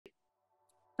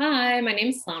Hi, my name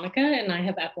is Sonika and I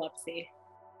have epilepsy.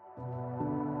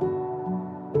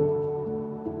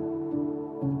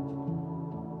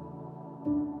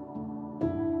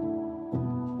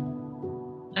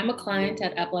 I'm a client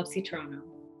at Epilepsy Toronto.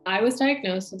 I was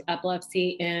diagnosed with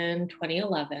epilepsy in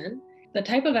 2011. The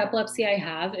type of epilepsy I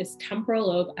have is temporal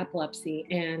lobe epilepsy.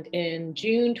 And in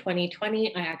June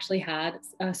 2020, I actually had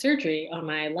a surgery on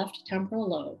my left temporal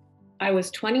lobe. I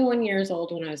was 21 years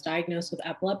old when I was diagnosed with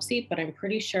epilepsy, but I'm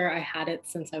pretty sure I had it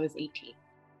since I was 18.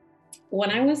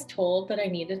 When I was told that I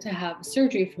needed to have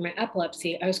surgery for my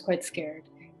epilepsy, I was quite scared.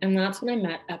 And that's when I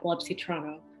met Epilepsy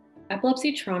Toronto.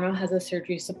 Epilepsy Toronto has a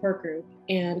surgery support group.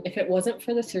 And if it wasn't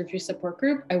for the surgery support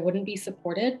group, I wouldn't be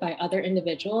supported by other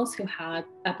individuals who had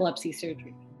epilepsy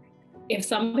surgery. If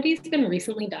somebody's been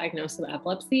recently diagnosed with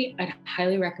epilepsy, I'd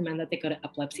highly recommend that they go to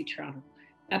Epilepsy Toronto.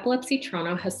 Epilepsy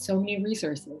Toronto has so many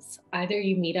resources. Either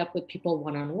you meet up with people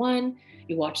one-on-one,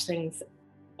 you watch things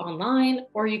online,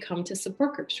 or you come to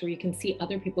support groups where you can see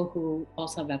other people who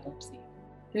also have epilepsy.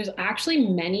 There's actually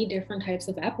many different types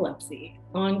of epilepsy.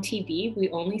 On TV, we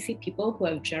only see people who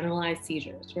have generalized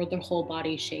seizures where their whole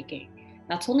body is shaking.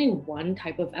 That's only one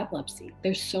type of epilepsy.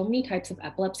 There's so many types of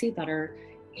epilepsy that are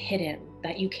hidden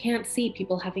that you can't see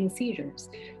people having seizures.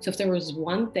 So if there was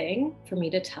one thing for me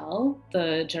to tell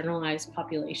the generalized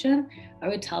population, I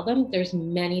would tell them there's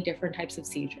many different types of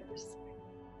seizures.